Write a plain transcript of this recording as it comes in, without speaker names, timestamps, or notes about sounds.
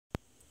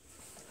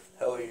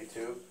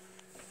YouTube.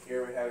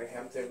 Here we have a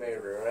Hampton made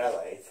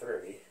Raleigh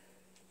III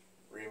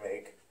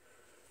remake.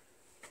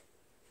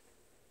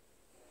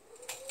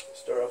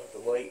 Start off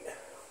with the light.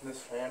 This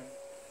fan.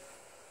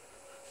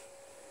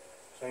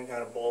 Same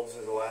kind of bulbs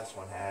as the last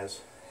one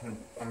has. And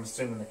I'm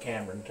assuming the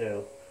Cameron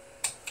too.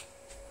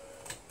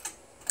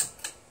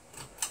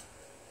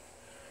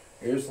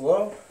 Here's the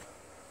low.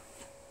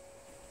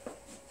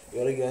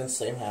 Yet again,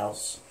 same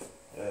house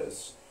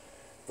as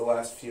the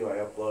last few I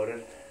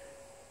uploaded.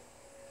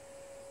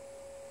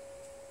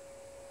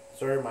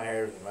 Sorry, my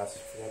hair is a mess. I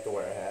forgot to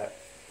wear a hat.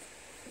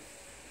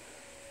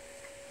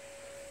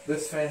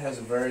 This fan has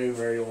a very,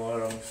 very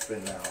long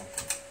spin down.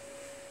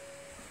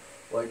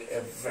 Like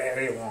a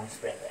very long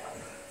spin down.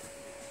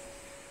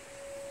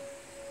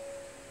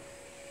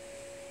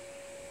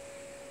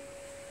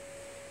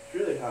 It's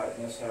really hot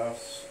in this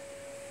house.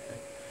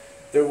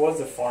 There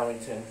was a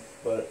Farmington,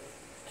 but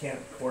can't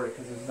record it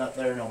because it's not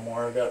there no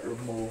more. I got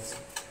removed.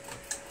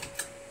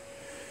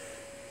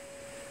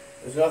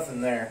 There's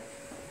nothing there.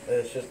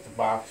 It's just a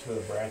box with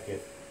a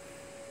bracket.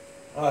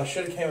 Oh, I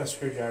should have came with a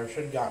screwdriver.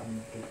 Should have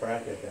gotten the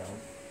bracket down.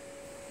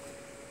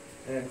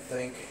 I didn't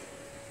think.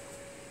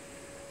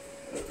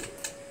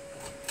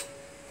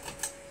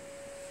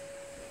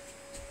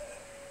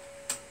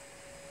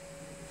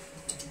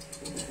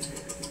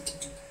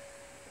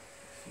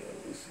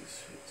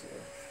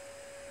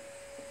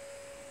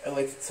 I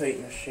like to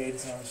tighten the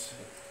shades on.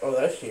 Oh,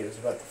 that shade is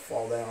about to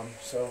fall down,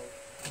 so.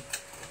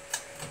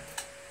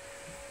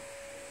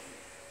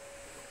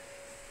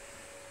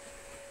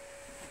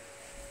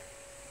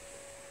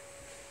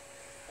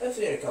 I've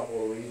seen a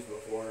couple of these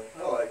before.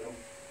 I like them.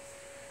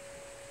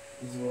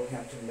 These little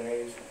Hampton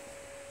bays.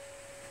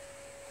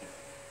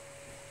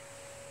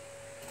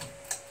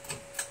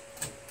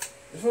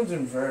 This one's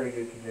in very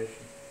good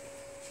condition.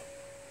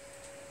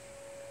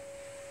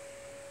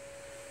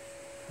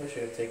 I wish I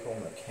could take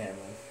home the camera.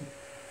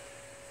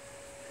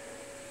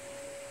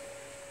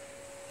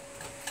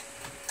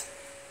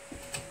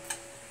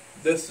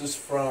 This is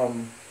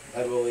from,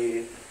 I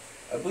believe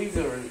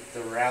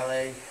the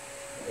Raleigh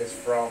is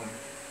from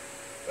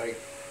like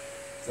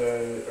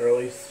the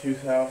early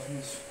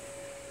 2000s.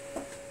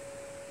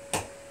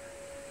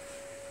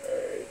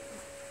 Alright,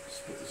 let's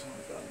put this on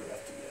the down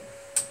draft again.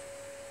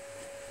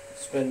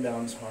 Spin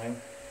down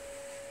time.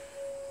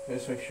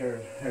 Just make sure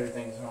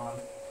everything's on.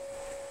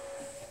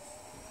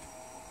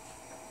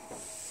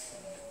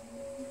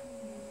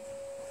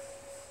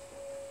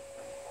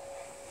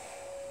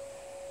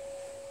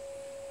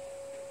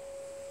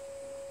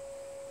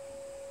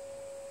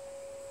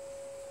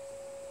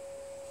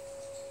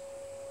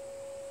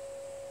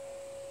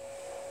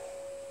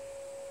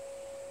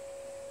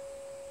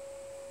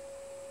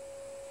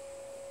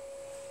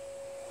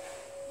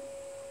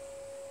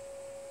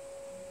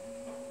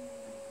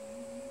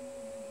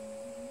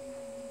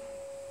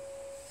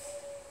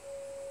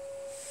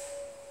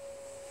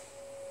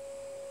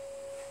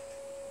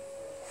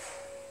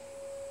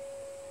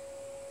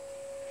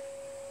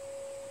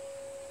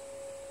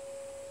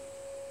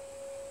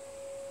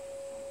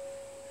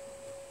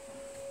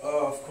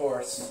 Oh, of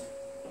course.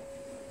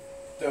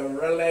 The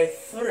Raleigh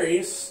III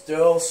is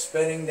still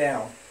spinning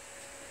down.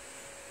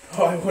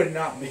 Oh, I would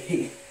not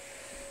be.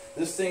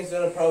 This thing's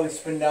gonna probably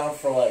spin down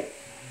for like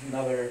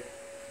another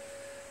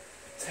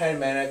 10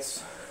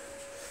 minutes.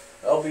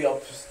 I'll be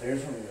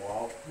upstairs on the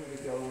wall. Here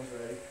we go,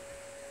 ready.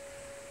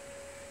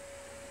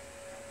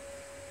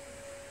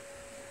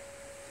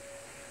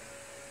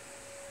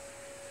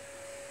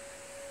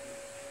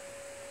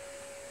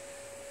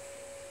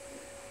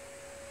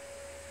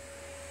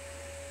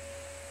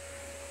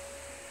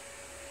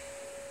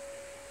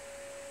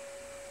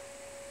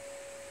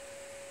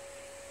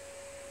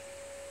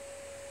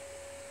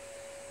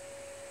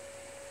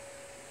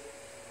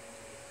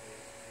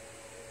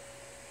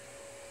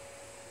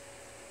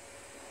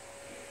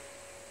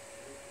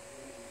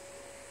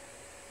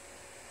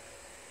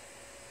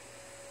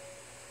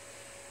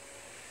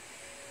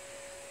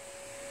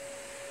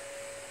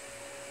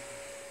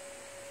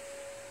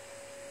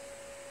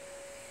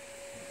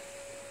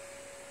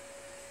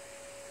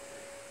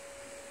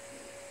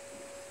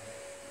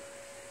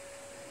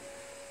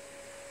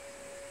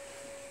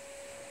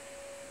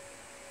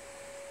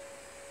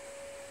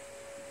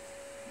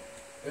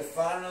 It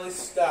finally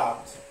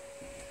stopped.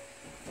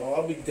 Well,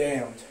 I'll be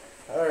damned.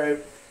 Alright.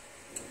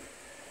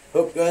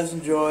 Hope you guys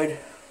enjoyed.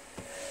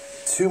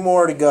 2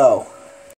 more to go.